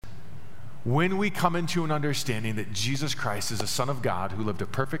when we come into an understanding that Jesus Christ is the Son of God who lived a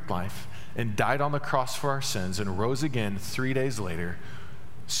perfect life and died on the cross for our sins and rose again 3 days later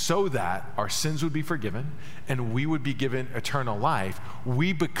so that our sins would be forgiven and we would be given eternal life,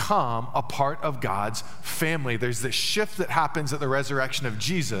 we become a part of God's family. There's this shift that happens at the resurrection of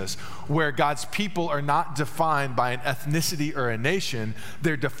Jesus where God's people are not defined by an ethnicity or a nation,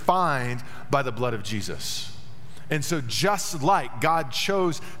 they're defined by the blood of Jesus. And so just like God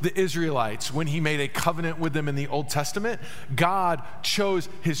chose the Israelites when he made a covenant with them in the Old Testament, God chose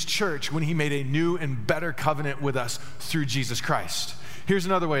his church when he made a new and better covenant with us through Jesus Christ. Here's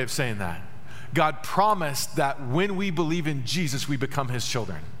another way of saying that. God promised that when we believe in Jesus, we become his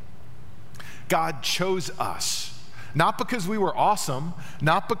children. God chose us. Not because we were awesome,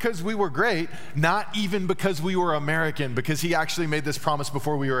 not because we were great, not even because we were American, because he actually made this promise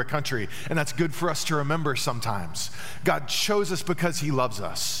before we were a country, and that's good for us to remember sometimes. God chose us because he loves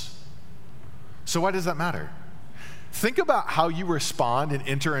us. So why does that matter? Think about how you respond and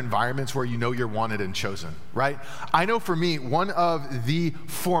enter environments where you know you're wanted and chosen, right? I know for me, one of the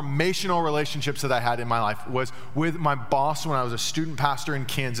formational relationships that I had in my life was with my boss when I was a student pastor in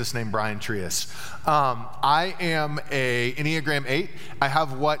Kansas named Brian Trias. I am a Enneagram 8. I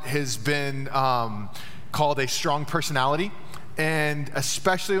have what has been called a strong personality, and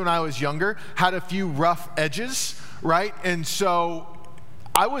especially when I was younger, had a few rough edges, right? And so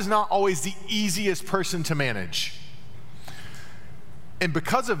I was not always the easiest person to manage. And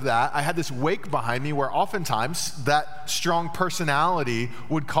because of that, I had this wake behind me where oftentimes that strong personality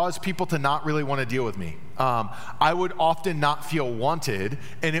would cause people to not really want to deal with me. I would often not feel wanted,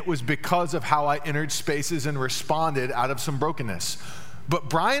 and it was because of how I entered spaces and responded out of some brokenness. But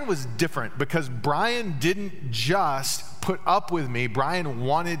Brian was different because Brian didn't just put up with me. Brian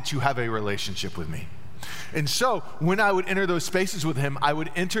wanted to have a relationship with me. And so when I would enter those spaces with him, I would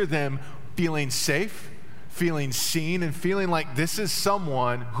enter them feeling safe, feeling seen, and feeling like this is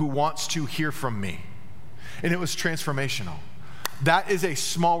someone who wants to hear from me. And it was transformational. That is a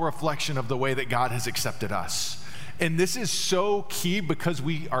small reflection of the way that God has accepted us. And this is so key because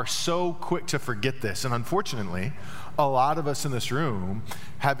we are so quick to forget this. And unfortunately, a lot of us in this room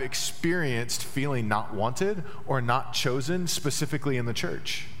have experienced feeling not wanted or not chosen, specifically in the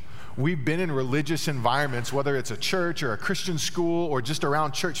church. We've been in religious environments, whether it's a church or a Christian school or just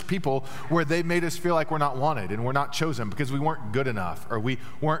around church people, where they made us feel like we're not wanted and we're not chosen because we weren't good enough or we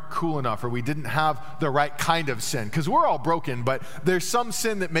weren't cool enough or we didn't have the right kind of sin. Because we're all broken, but there's some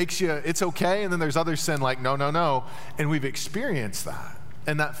sin that makes you, it's okay, and then there's other sin like, no, no, no. And we've experienced that.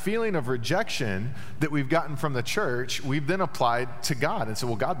 And that feeling of rejection that we've gotten from the church, we've then applied to God and said,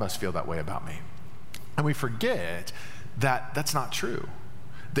 well, God must feel that way about me. And we forget that that's not true.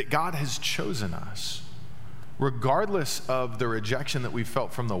 That God has chosen us. Regardless of the rejection that we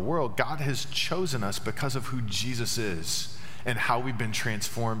felt from the world, God has chosen us because of who Jesus is and how we've been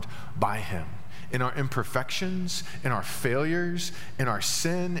transformed by him. In our imperfections, in our failures, in our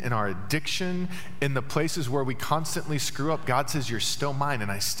sin, in our addiction, in the places where we constantly screw up, God says, you're still mine and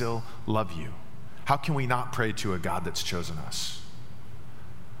I still love you. How can we not pray to a God that's chosen us?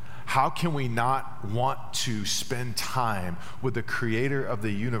 How can we not want to spend time with the creator of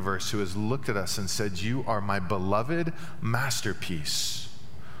the universe who has looked at us and said, you are my beloved masterpiece,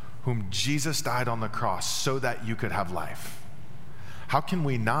 whom Jesus died on the cross so that you could have life? How can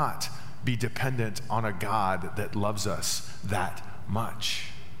we not be dependent on a God that loves us that much?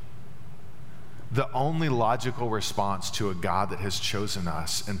 The only logical response to a God that has chosen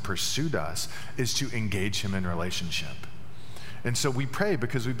us and pursued us is to engage him in relationship. And so we pray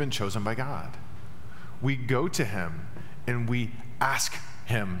because we've been chosen by God. We go to him and we ask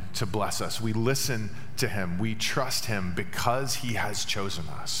him to bless us. We listen to him. We trust him because he has chosen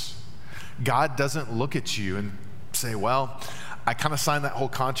us. God doesn't look at you and say, well, I kind of signed that whole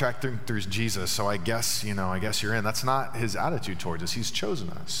contract through Jesus, so I guess you're in. That's not his attitude towards us. He's chosen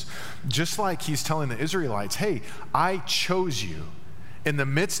us. Just like he's telling the Israelites, hey, I chose you. In the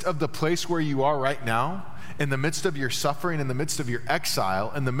midst of the place where you are right now, in the midst of your suffering, in the midst of your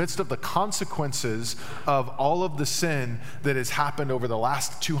exile, in the midst of the consequences of all of the sin that has happened over the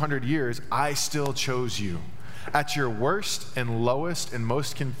last 200 years, I still chose you. At your worst and lowest and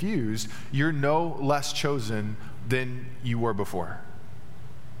most confused, you're no less chosen than you were before.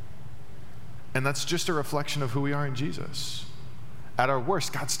 And that's just a reflection of who we are in Jesus. At our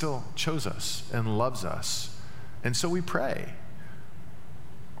worst, God still chose us and loves us. And so we pray.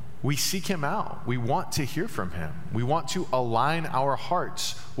 We seek him out. We want to hear from him. We want to align our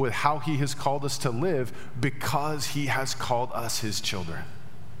hearts with how he has called us to live because he has called us his children.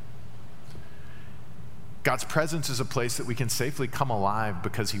 God's presence is a place that we can safely come alive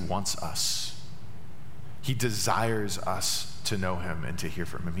because he wants us. He desires us to know him and to hear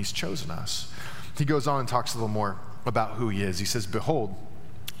from him. He's chosen us. He goes on and talks a little more about who he is. He says, behold,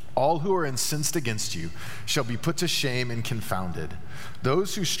 all who are incensed against you shall be put to shame and confounded.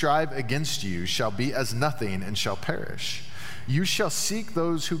 Those who strive against you shall be as nothing and shall perish. You shall seek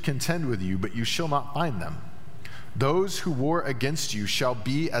those who contend with you, but you shall not find them. Those who war against you shall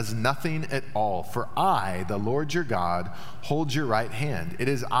be as nothing at all. For I, the Lord your God, hold your right hand. It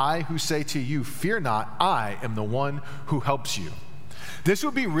is I who say to you, fear not, I am the one who helps you. This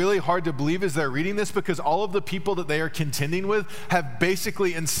would be really hard to believe as they're reading this, because all of the people that they are contending with have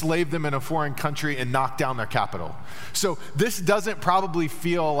basically enslaved them in a foreign country and knocked down their capital. So this doesn't probably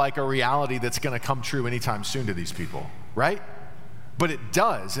feel like a reality that's going to come true anytime soon to these people, right? But it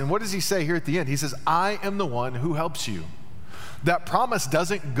does. And what does he say here at the end? He says, I am the one who helps you. That promise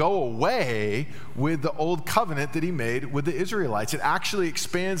doesn't go away with the old covenant that he made with the Israelites. It actually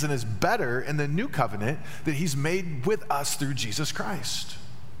expands and is better in the new covenant that he's made with us through Jesus Christ.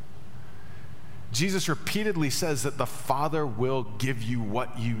 Jesus repeatedly says that the Father will give you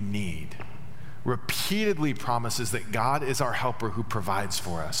what you need. Repeatedly promises that God is our helper who provides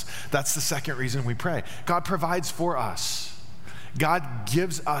for us. That's the second reason we pray. God provides for us. God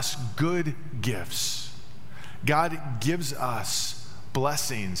gives us good gifts. God gives us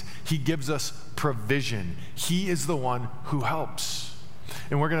blessings. He gives us provision. He is the one who helps.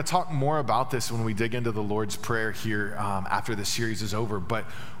 And we're going to talk more about this when we dig into the Lord's Prayer here after the series is over. But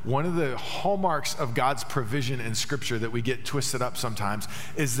one of the hallmarks of God's provision in Scripture that we get twisted up sometimes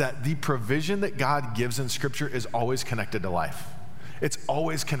is that the provision that God gives in Scripture is always connected to life. It's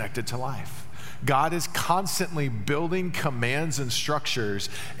always connected to life. God is constantly building commands and structures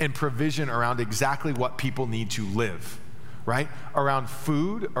and provision around exactly what people need to live, right? Around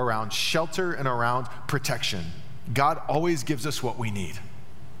food, around shelter, and around protection. God always gives us what we need.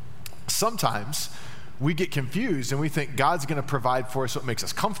 Sometimes we get confused and we think God's going to provide for us what makes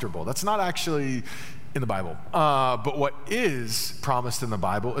us comfortable. That's not actually in the Bible. But what is promised in the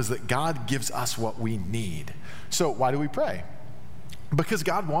Bible is that God gives us what we need. So why do we pray? Because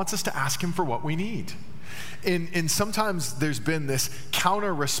God wants us to ask him for what we need. And sometimes there's been this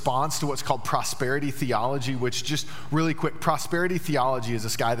counter response to what's called prosperity theology, which, just really quick, prosperity theology is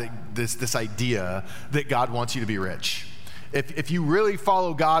this idea that God wants you to be rich. If you really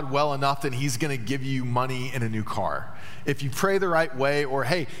follow God well enough, then he's going to give you money and a new car. If you pray the right way, or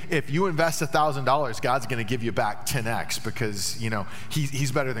hey, if you invest $1,000, God's going to give you back 10x because,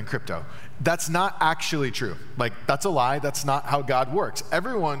 he's better than crypto. That's not actually true. That's a lie. That's not how God works.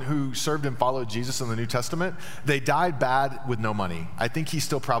 Everyone who served and followed Jesus in the New Testament, they died bad with no money. I think he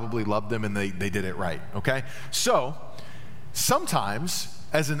still probably loved them and they did it right, okay? So sometimes,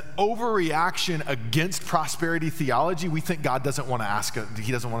 as an overreaction against prosperity theology, we think God doesn't want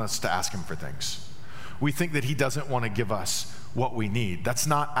he doesn't want us to ask him for things. We think that he doesn't want to give us what we need. That's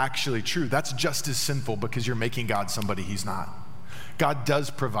not actually true. That's just as sinful because you're making God somebody he's not. God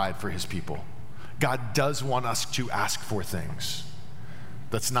does provide for his people. God does want us to ask for things.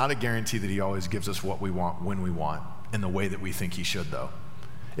 That's not a guarantee that he always gives us what we want when we want in the way that we think he should, though.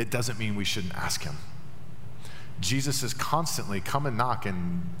 It doesn't mean we shouldn't ask him. Jesus is constantly, come and knock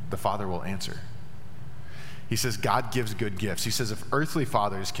and the Father will answer. He says God gives good gifts. He says if earthly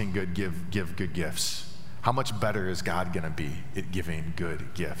fathers can give good gifts, how much better is God going to be at giving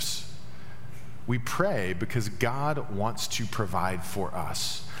good gifts? We pray because God wants to provide for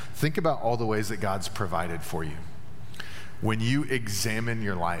us. Think about all the ways that God's provided for you. When you examine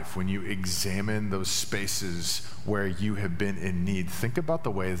your life, when you examine those spaces where you have been in need, think about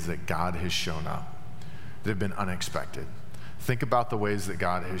the ways that God has shown up that have been unexpected. Think about the ways that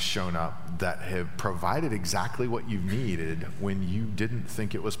God has shown up that have provided exactly what you needed when you didn't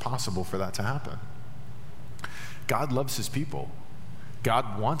think it was possible for that to happen. God loves his people.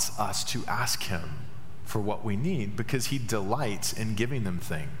 God wants us to ask him for what we need because he delights in giving them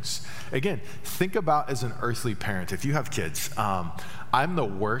things. Again, think about as an earthly parent, if you have kids, I'm the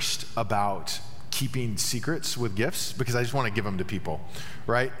worst about keeping secrets with gifts because I just want to give them to people,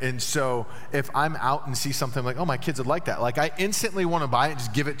 right? And so if I'm out and see something like, oh, my kids would like that, I instantly want to buy it and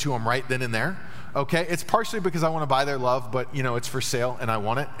just give it to them right then and there, okay? It's partially because I want to buy their love, but it's for sale and I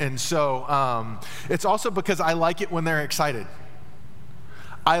want it. And so it's also because I like it when they're excited.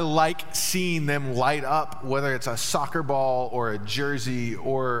 I like seeing them light up, whether it's a soccer ball or a jersey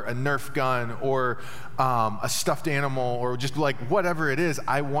or a Nerf gun or a stuffed animal or just whatever it is.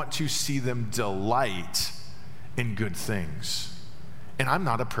 I want to see them delight in good things. And I'm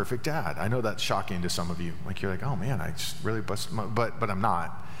not a perfect dad. I know that's shocking to some of you. You're like, oh man, I just really busted but I'm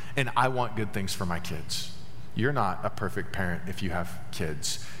not. and I want good things for my kids. You're not a perfect parent if you have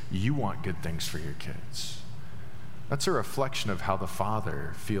kids. You want good things for your kids. That's a reflection of how the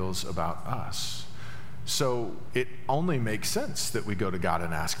Father feels about us. So it only makes sense that we go to God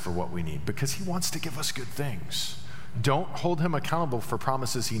and ask for what we need, because he wants to give us good things. Don't hold him accountable for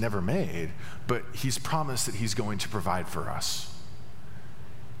promises he never made, but he's promised that he's going to provide for us.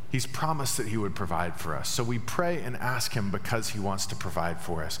 He's promised that he would provide for us. So we pray and ask him because he wants to provide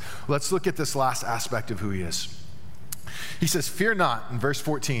for us. Let's look at this last aspect of who he is. He says, "Fear not," in verse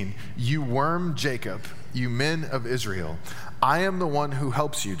 14, "you worm Jacob, you men of Israel. I am the one who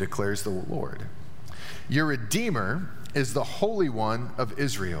helps you, declares the Lord. Your Redeemer is the Holy One of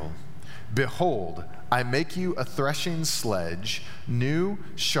Israel. Behold, I make you a threshing sledge, new,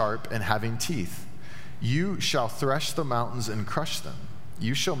 sharp, and having teeth. You shall thresh the mountains and crush them.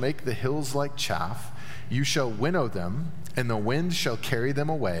 You shall make the hills like chaff. You shall winnow them, and the wind shall carry them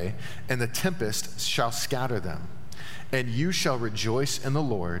away, and the tempest shall scatter them. And you shall rejoice in the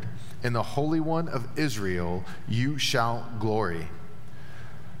Lord, in the Holy One of Israel you shall glory.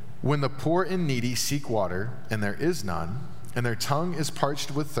 When the poor and needy seek water, and there is none, and their tongue is parched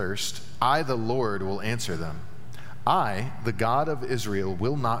with thirst, I, the Lord, will answer them. I, the God of Israel,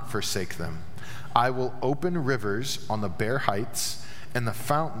 will not forsake them. I will open rivers on the bare heights, and the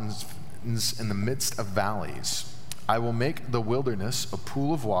fountains in the midst of valleys. I will make the wilderness a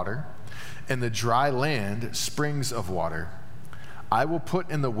pool of water, and the dry land springs of water. I will put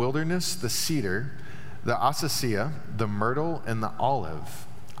in the wilderness the cedar, the acacia, the myrtle, and the olive.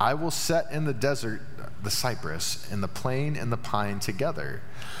 I will set in the desert the cypress, and the plane and the pine together,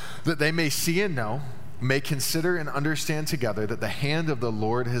 that they may see and know, may consider and understand together that the hand of the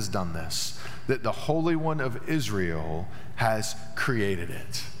Lord has done this, that the Holy One of Israel has created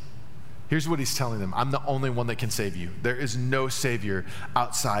it. Here's what he's telling them. I'm the only one that can save you. There is no Savior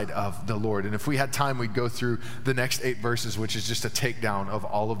outside of the Lord. And if we had time, we'd go through the next 8 verses, which is just a takedown of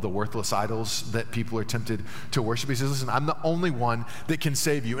all of the worthless idols that people are tempted to worship. He says, listen, I'm the only one that can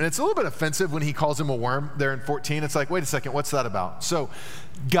save you. And it's a little bit offensive when he calls him a worm there in 14. It's like, wait a second, what's that about? So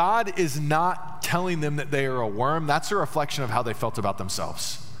God is not telling them that they are a worm. That's a reflection of how they felt about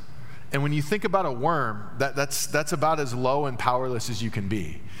themselves. And when you think about a worm, that's about as low and powerless as you can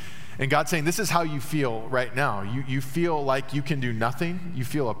be. And God's saying, this is how you feel right now. You feel like you can do nothing. You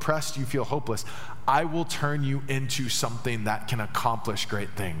feel oppressed. You feel hopeless. I will turn you into something that can accomplish great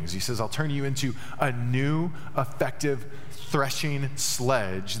things. He says, I'll turn you into a new, effective threshing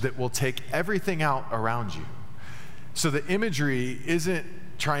sledge that will take everything out around you. So the imagery isn't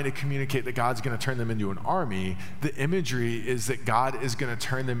trying to communicate that God's going to turn them into an army. The imagery is that God is going to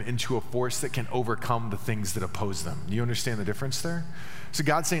turn them into a force that can overcome the things that oppose them. Do you understand the difference there? So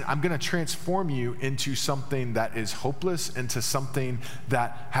God's saying, I'm going to transform you into something that is hopeless, into something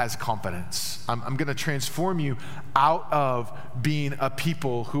that has confidence. I'm going to transform you out of being a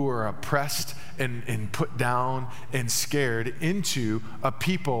people who are oppressed and put down and scared into a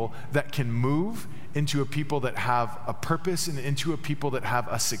people that can move, into a people that have a purpose, and into a people that have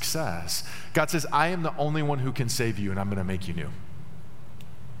a success. God says, I am the only one who can save you, and I'm going to make you new.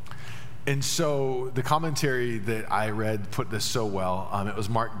 And so the commentary that I read put this so well. It was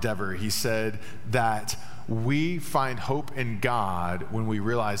Mark Dever. He said that we find hope in God when we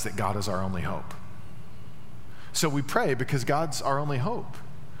realize that God is our only hope. So we pray because God's our only hope.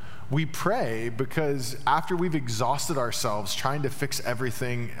 We pray because after we've exhausted ourselves trying to fix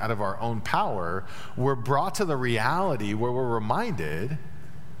everything out of our own power, we're brought to the reality where we're reminded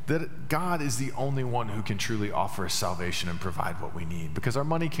that God is the only one who can truly offer us salvation and provide what we need, because our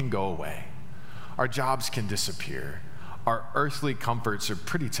money can go away. Our jobs can disappear. Our earthly comforts are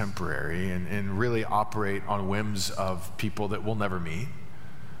pretty temporary and really operate on whims of people that we'll never meet.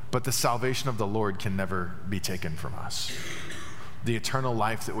 But the salvation of the Lord can never be taken from us. The eternal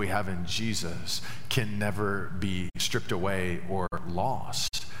life that we have in Jesus can never be stripped away or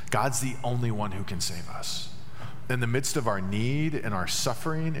lost. God's the only one who can save us. In the midst of our need and our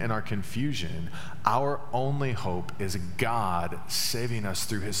suffering and our confusion, our only hope is God saving us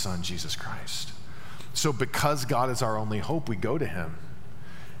through his Son, Jesus Christ. So because God is our only hope, we go to him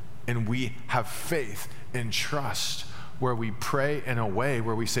and we have faith and trust, where we pray in a way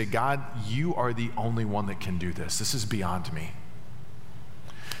where we say, God, you are the only one that can do this. This is beyond me.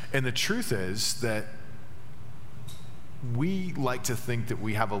 And the truth is that we like to think that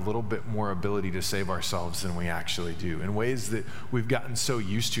we have a little bit more ability to save ourselves than we actually do, in ways that we've gotten so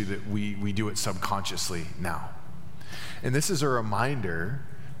used to that we do it subconsciously now. And this is a reminder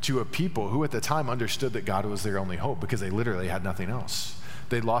to a people who at the time understood that God was their only hope, because they literally had nothing else.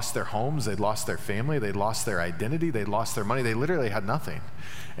 They'd lost their homes, they'd lost their family, they'd lost their identity, they'd lost their money. They literally had nothing.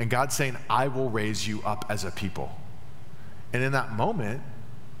 And God's saying, I will raise you up as a people. And in that moment,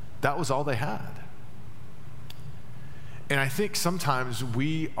 that was all they had. And I think sometimes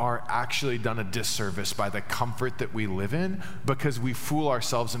we are actually done a disservice by the comfort that we live in because we fool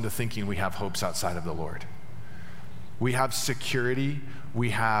ourselves into thinking we have hopes outside of the Lord. We have security,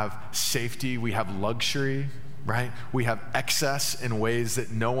 we have safety, we have luxury, right? We have excess in ways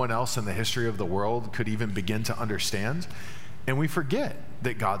that no one else in the history of the world could even begin to understand. And we forget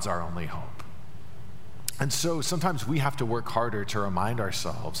that God's our only hope. And so sometimes we have to work harder to remind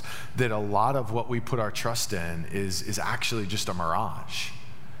ourselves that a lot of what we put our trust in is actually just a mirage.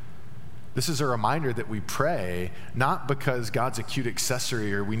 This is a reminder that we pray, not because God's a cute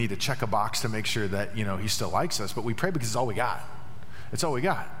accessory or we need to check a box to make sure that, he still likes us, but we pray because it's all we got. It's all we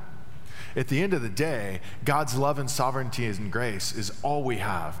got. At the end of the day, God's love and sovereignty and grace is all we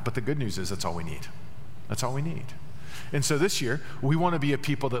have. But the good news is that's all we need. That's all we need. And so this year, we want to be a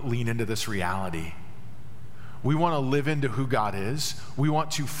people that lean into this reality. We want to live into who God is. We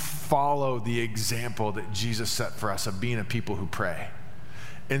want to follow the example that Jesus set for us of being a people who pray.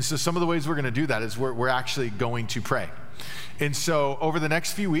 And so some of the ways we're going to do that is we're actually going to pray. And so over the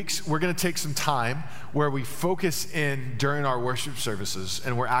next few weeks, we're going to take some time where we focus in during our worship services,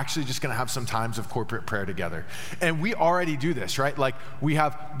 and we're actually just going to have some times of corporate prayer together. And we already do this, right? Like we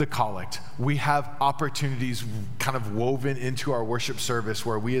have the collect. We have opportunities kind of woven into our worship service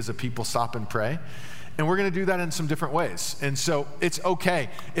where we as a people stop and pray. And we're going to do that in some different ways. And so it's okay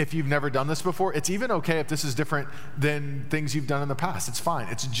if you've never done this before. It's even okay if this is different than things you've done in the past. It's fine.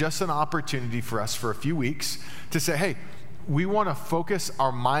 It's just an opportunity for us for a few weeks to say, hey, we want to focus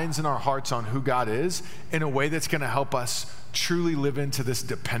our minds and our hearts on who God is in a way that's going to help us truly live into this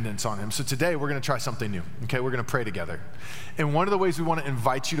dependence on him. So today we're going to try something new. Okay, we're going to pray together. And one of the ways we want to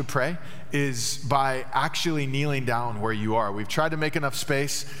invite you to pray is by actually kneeling down where you are. We've tried to make enough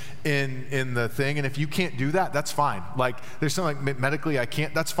space in the thing, and if you can't do that, that's fine. Like there's something like medically I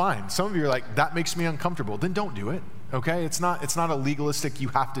can't, that's fine. Some of you are like, that makes me uncomfortable. Then don't do it. Okay, it's not a legalistic, you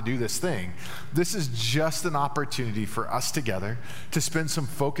have to do this thing. This is just an opportunity for us together to spend some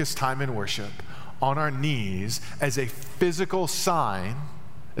focused time in worship on our knees as a physical sign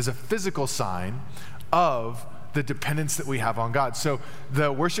of the dependence that we have on God. So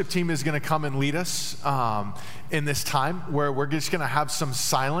the worship team is going to come and lead us in this time where we're just going to have some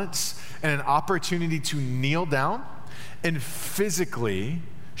silence and an opportunity to kneel down and physically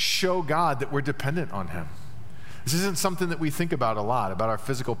show God that we're dependent on him. This isn't something that we think about a lot, about our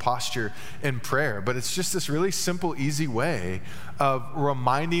physical posture in prayer, but it's just this really simple, easy way of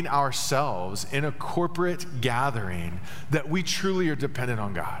reminding ourselves in a corporate gathering that we truly are dependent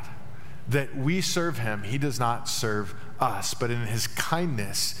on God, that we serve him. He does not serve us, but in his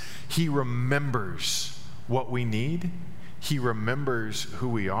kindness, he remembers what we need. He remembers who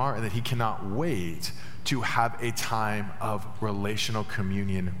we are, and that he cannot wait to have a time of relational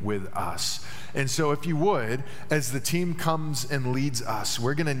communion with us. And so if you would, as the team comes and leads us,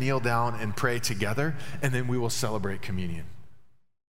 we're going to kneel down and pray together, and then we will celebrate communion.